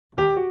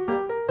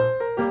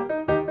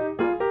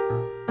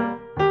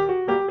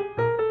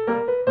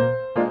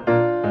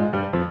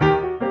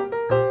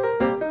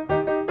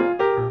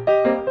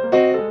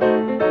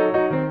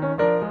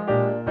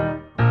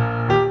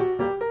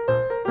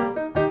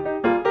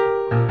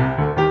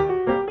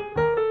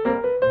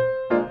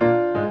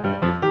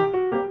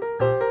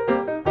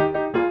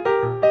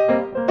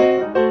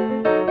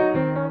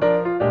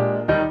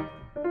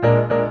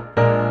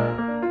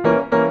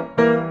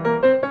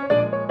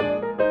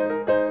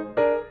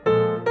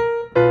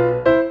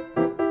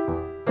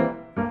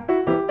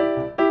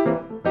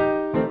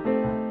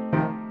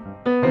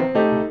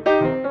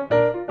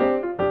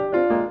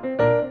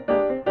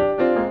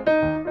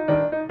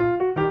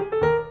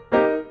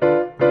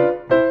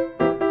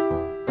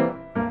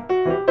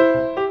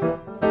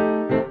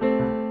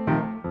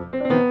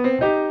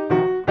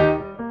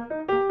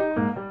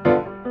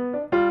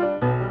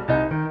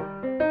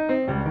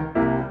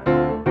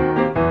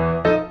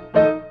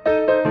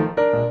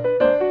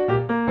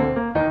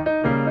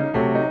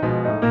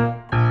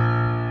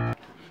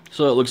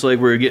So it looks like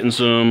we're getting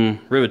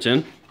some rivets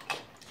in.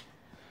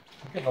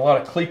 Getting a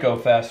lot of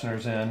Cleco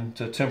fasteners in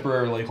to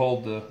temporarily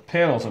hold the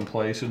panels in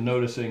place, and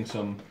noticing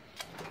some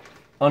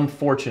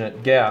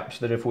unfortunate gaps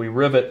that if we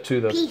rivet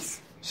to the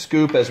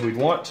scoop as we'd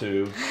want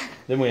to,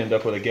 then we end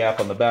up with a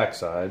gap on the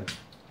backside.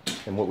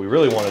 And what we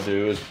really want to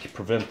do is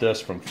prevent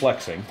this from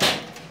flexing.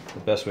 The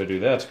best way to do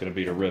that is going to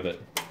be to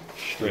rivet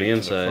straight to the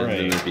inside,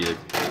 then there'd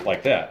be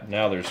like that.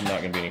 Now there's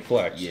not going to be any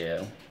flex.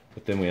 Yeah.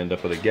 But then we end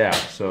up with a gap.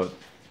 So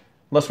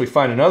unless we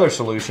find another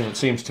solution, it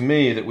seems to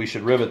me that we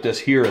should rivet this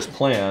here as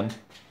planned.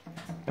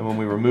 And when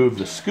we remove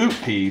the scoop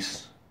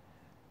piece,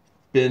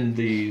 bend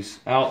these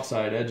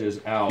outside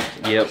edges out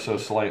so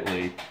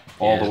slightly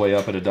all the way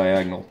up at a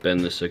diagonal. Bend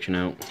this section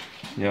out.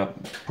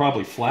 Yep.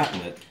 Probably flatten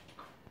it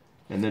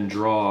and then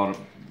draw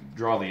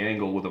the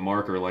angle with a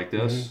marker like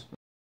this.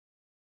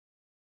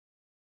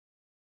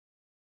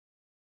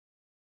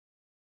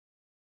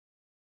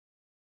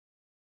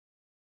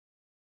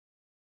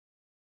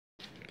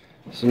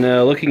 So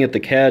now looking at the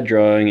CAD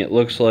drawing, it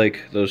looks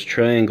like those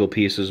triangle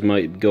pieces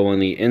might go on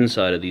the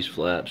inside of these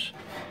flaps,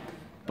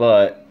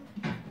 but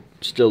it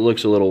still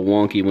looks a little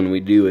wonky when we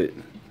do it.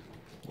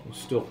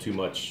 Still too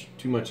much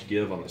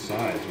give on the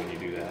sides when you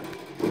do that,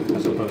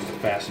 as opposed to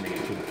fastening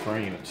it to the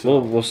frame itself.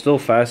 Well, we'll still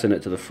fasten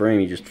it to the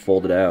frame, you just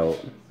fold it out,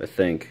 I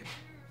think.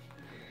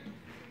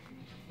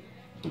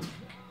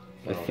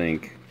 I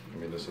think. I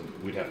mean,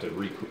 we have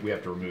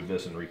to remove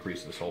this and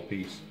recrease this whole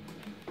piece,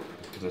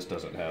 because this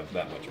doesn't have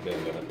that much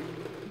bend in it.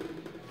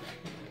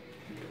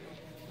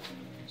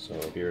 So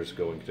here's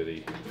going to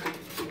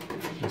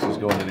this is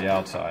going to the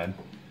outside,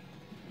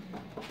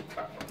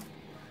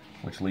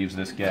 which leaves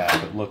this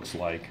gap. It looks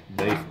like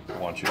they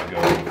want you to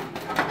go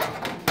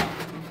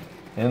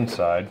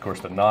inside. Of course,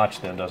 the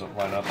notch then doesn't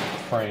line up with the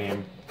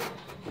frame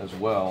as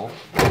well.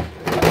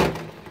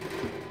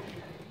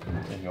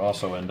 And you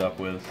also end up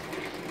with...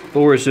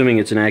 But we're assuming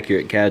it's an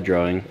accurate CAD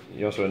drawing.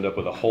 You also end up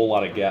with a whole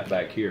lot of gap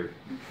back here.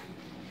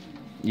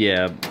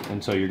 Yeah.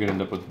 And so you're going to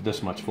end up with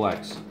this much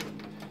flex.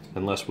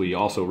 Unless we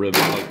also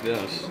rivet like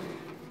this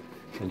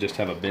and just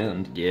have a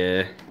bend.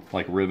 Yeah.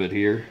 Like rivet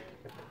here.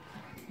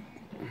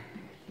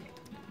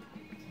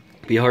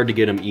 Be hard to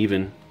get them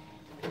even,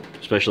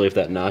 especially if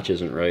that notch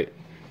isn't right,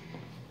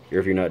 or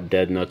if you're not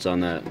dead nuts on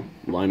that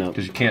lineup.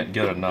 Because you can't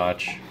get a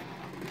notch.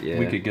 Yeah.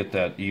 We could get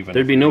that even.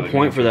 There'd be no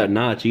point for that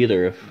notch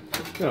either.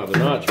 If no, the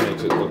notch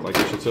makes it look like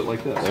it should sit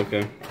like this.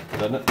 Okay.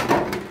 Doesn't it?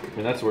 I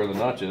mean, that's where the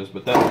notch is,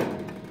 but that.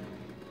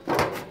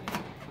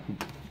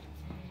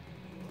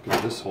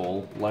 This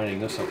hole, lining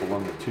this up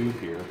along the tube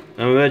here.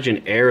 I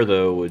imagine air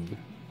though would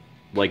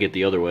like it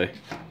the other way.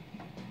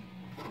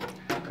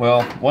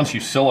 Well, once you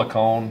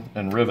silicone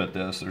and rivet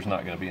this, there's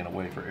not going to be a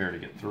way for air to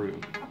get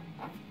through.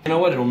 You know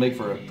what? It'll make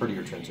for a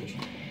prettier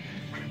transition.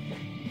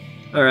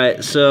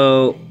 Alright,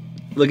 so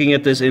looking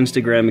at this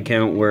Instagram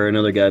account where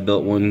another guy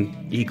built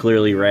one, he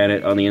clearly ran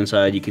it on the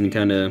inside. You can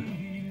kind of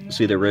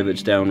see the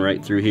rivets down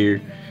right through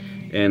here.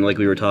 And like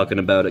we were talking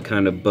about, it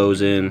kind of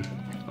bows in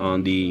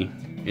on the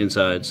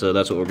inside, so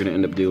that's what we're going to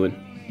end up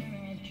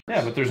doing.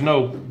 Yeah, but there's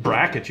no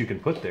bracket you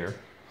can put there.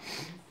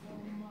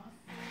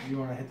 You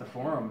want to hit the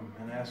forum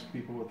and ask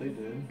people what they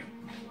did.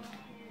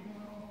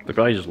 They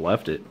probably just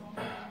left it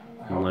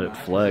and let it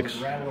flex.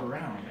 Rattle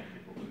around.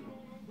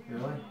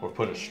 Really? Or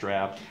put a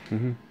strap.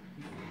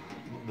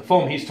 The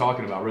foam he's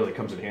talking about really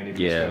comes in handy for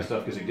this kind of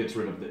stuff because it gets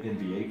rid of the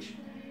NVH.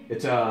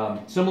 It's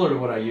similar to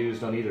what I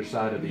used on either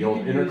side of the old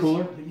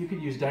intercooler. You could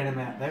use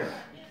Dynamat there.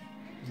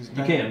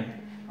 You can.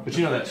 But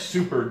you know that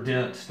super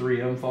dense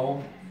 3M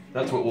foam?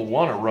 That's what we'll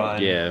want to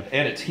run. Yeah.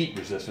 And it's heat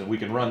resistant. We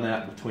can run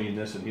that between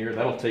this and here.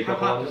 That'll take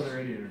up all this.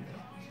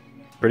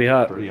 Pretty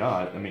hot. Pretty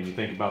hot. I mean, you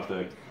think about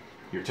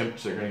your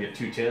temperatures are going to get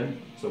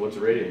 210. So what's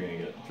the radiator going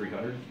to get?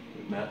 300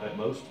 at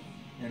most?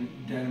 And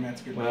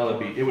Dynamat's good.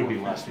 Well, it would be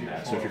less than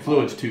that. So if your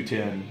fluid's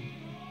 210,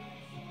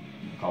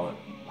 call it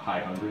high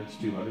hundreds,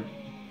 200.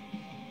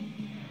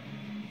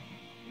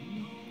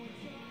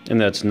 And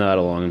that's not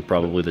along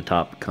probably the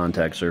top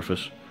contact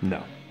surface.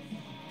 No.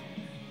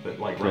 But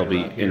like it'll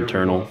be around here,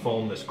 internal. We want to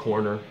foam this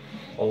corner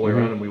all the way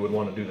around, and we would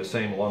want to do the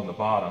same along the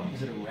bottom.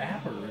 Is it a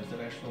wrap or is it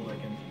actual like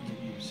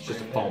it's just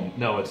a foam?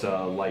 No, it's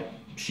like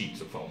sheets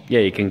of foam.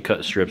 Yeah, you can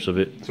cut strips of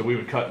it. So we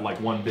would cut like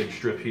one big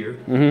strip here.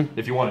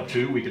 If you wanted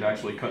two, we could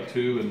actually cut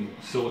two and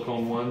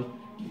silicone one,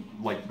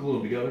 like glue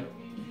them together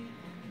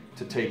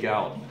to take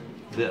out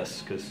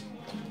this because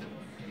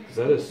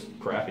that is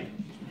crappy.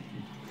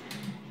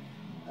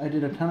 I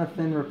did a ton of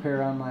fin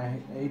repair on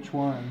my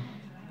H1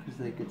 because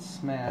they get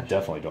smashed. I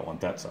definitely don't want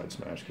that side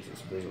smashed because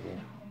it's visible.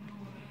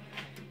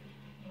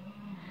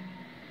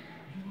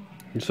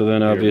 So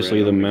then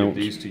obviously the mount.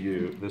 These to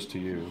you, this to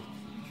you.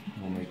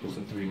 We'll make this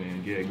a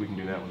 3-man gig. We can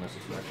do that when this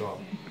is back off.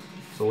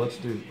 So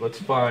let's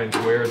find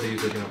where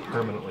these are going to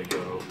permanently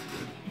go.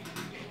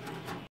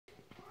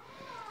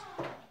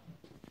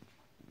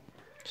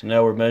 So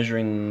now we're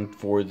measuring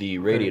for the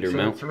radiator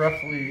mount. It's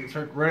roughly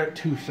right at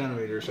 2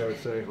 centimeters, I would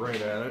say, right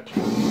at it.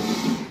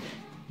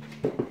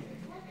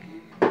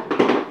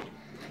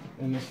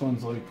 And this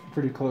one's like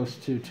pretty close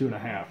to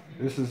 2.5.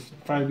 This is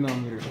 5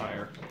 millimeters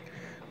higher.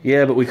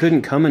 Yeah, but we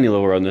couldn't come any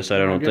lower on this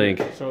side, I don't think.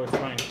 So it's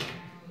fine.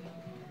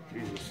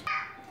 Jesus.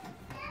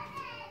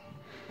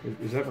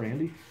 Is that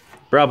Randy?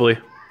 Probably.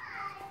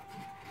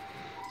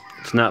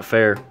 It's not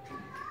fair.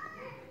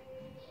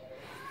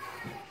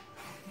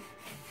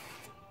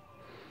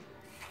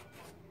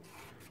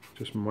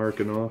 Just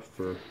marking off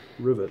for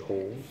rivet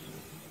holes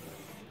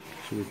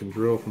so we can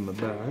drill from the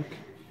back.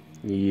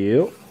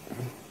 Yep.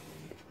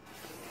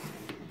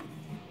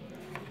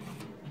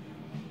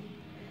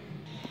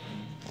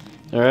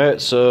 Alright,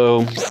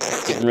 so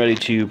getting ready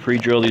to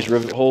pre-drill these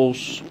rivet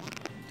holes.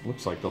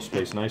 Looks like they'll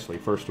space nicely.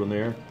 First one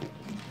there,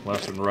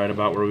 last one right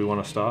about where we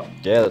want to stop.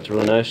 Yeah, that's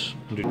really nice.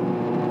 Okay,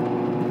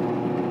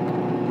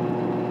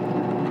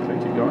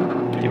 keep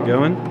going. Keep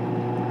going.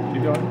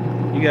 Keep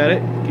going. You got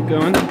it. Keep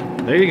going.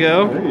 There you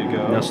go. There you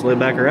go. Now slide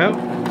back her out.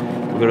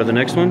 We'll go to the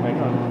next one. Hang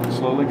on.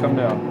 Slowly come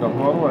down. Don't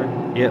go all the way.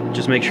 Yep,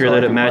 just make sure So I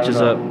that it can line matches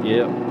it up. up.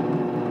 Yep.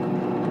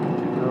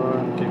 Keep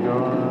going. Keep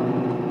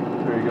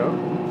going. There you go.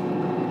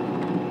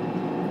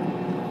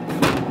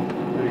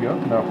 There you go.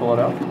 Now pull it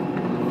out.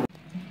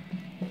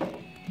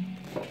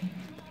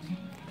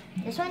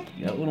 This one?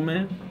 You got little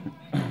man?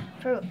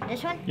 For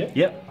this one? Yep.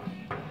 Yep.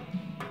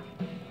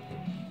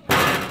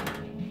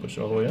 Push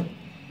it all the way in.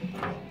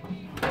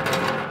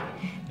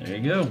 There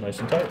you go. Nice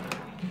and tight.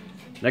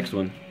 Next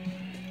one.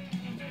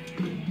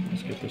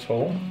 Let's get this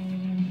hole.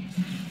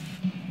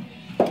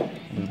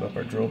 Move up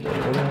our drill bit a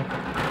little.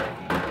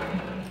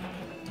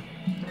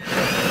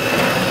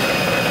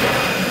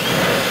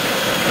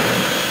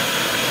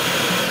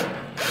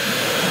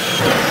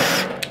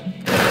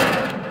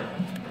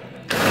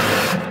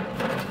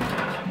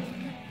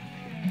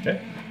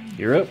 Okay.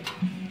 You're up.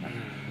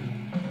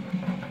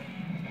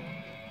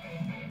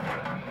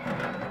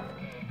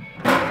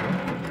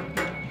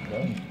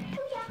 Done.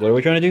 What are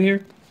we trying to do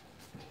here?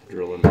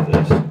 Drill into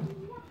this.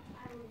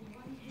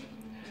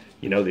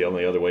 You know the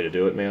only other way to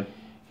do it, man?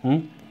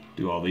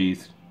 Do all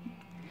these,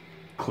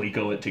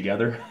 Cleco it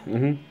together.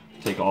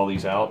 Take all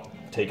these out,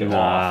 take it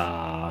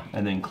off,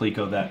 and then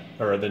Cleco that,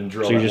 or then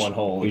drill So that you're just, one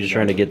hole. you're just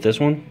trying to get this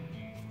one?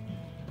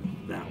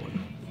 that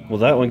one. Well,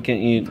 that one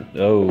can't you...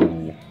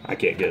 Oh. I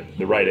can't get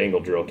the right angle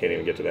drill. Can't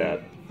even get to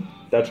that.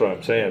 That's what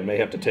I'm saying. May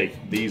have to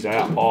take these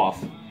out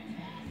off,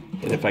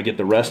 and if I get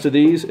the rest of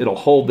these, it'll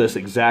hold this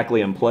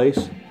exactly in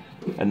place,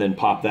 and then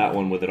pop that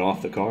one with it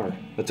off the car.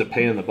 That's a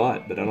pain in the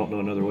butt, but I don't know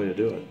another way to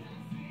do it.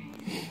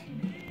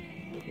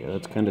 Yeah,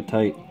 that's kind of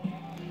tight.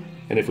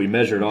 And if we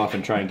measure it off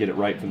and try and get it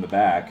right from the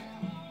back,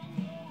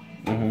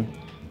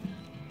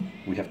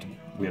 we have to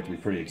be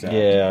pretty exact.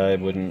 Yeah, I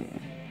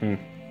wouldn't...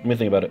 Let me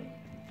think about it.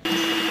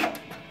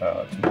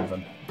 It's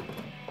moving.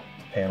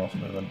 Panel's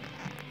moving.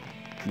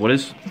 What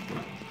is?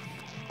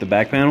 The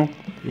back panel?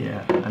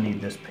 Yeah, I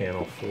need this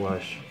panel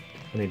flush.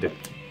 I need to.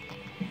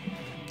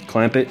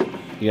 Clamp it.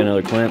 You got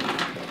another clamp?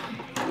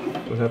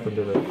 What happened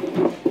to the?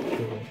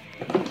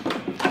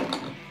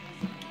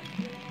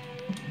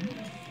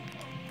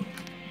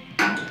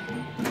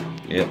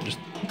 Yep, just...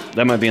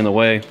 That might be in the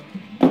way.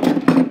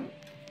 Can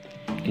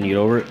you get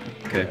over it?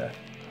 Okay. Yeah.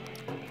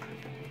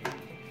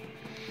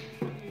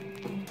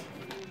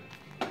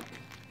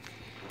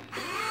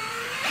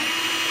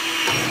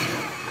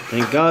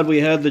 Thank God we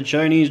had the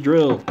Chinese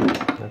drill.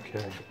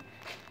 Okay.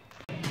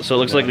 So it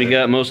looks like we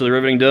got most of the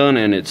riveting done,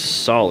 and it's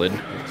solid.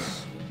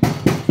 It's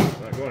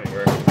not going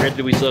anywhere.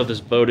 Granted, we still have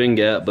this bowed-in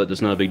gap, but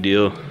that's not a big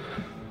deal.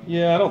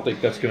 Yeah, I don't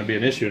think that's going to be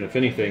an issue, and if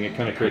anything, it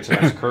kind of creates a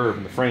nice curve,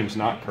 and the frame's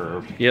not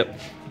curved. Yep.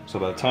 So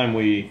by the time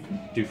we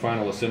do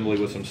final assembly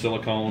with some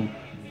silicone,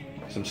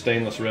 some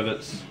stainless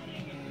rivets,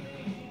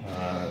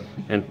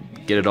 And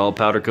get it all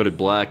powder-coated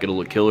black, it'll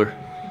look killer.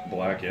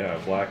 black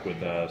with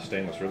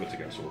stainless rivets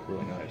against it, will look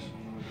really nice.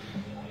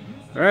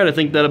 Alright, I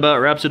think that about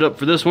wraps it up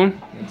for this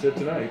one. That's it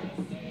tonight.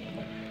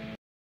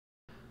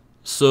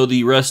 So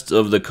the rest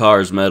of the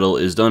car's metal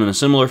is done in a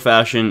similar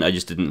fashion. I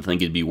just didn't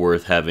think it'd be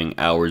worth having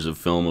hours of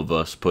film of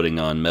us putting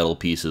on metal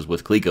pieces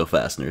with Cleco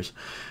fasteners.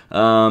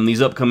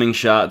 These upcoming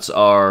shots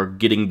are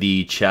getting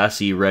the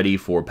chassis ready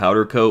for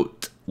powder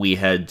coat. We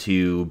had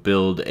to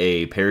build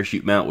a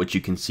parachute mount, which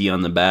you can see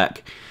on the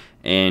back.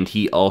 And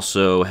he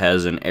also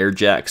has an air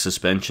jack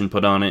suspension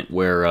put on it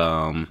where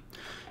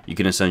you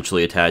can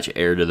essentially attach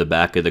air to the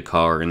back of the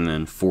car, and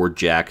then 4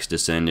 jacks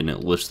descend and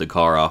it lifts the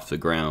car off the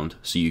ground.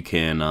 So you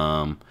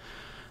can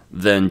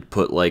then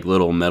put like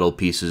little metal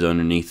pieces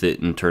underneath it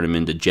and turn them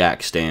into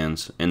jack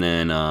stands. And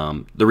then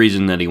the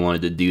reason that he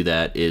wanted to do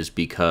that is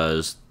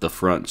because the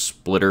front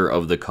splitter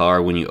of the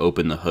car, when you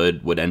open the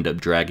hood, would end up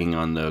dragging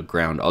on the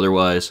ground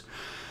otherwise.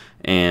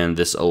 And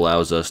this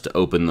allows us to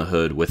open the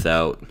hood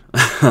without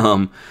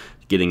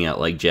getting out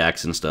like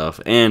jacks and stuff,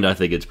 and I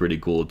think it's pretty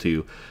cool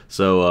too.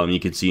 So you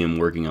can see him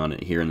working on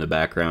it here in the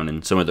background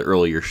and some of the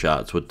earlier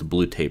shots with the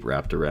blue tape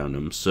wrapped around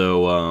him.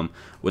 So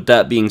with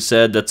that being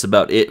said, that's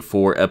about it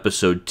for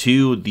episode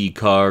 2. The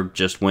car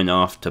just went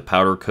off to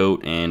powder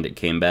coat and it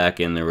came back,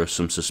 and there was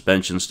some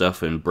suspension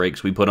stuff and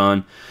brakes we put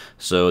on.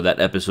 So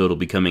that episode will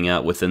be coming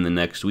out within the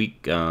next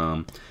week.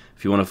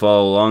 If you want to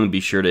follow along, be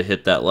sure to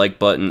hit that like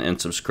button and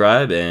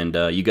subscribe, and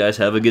you guys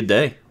have a good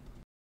day.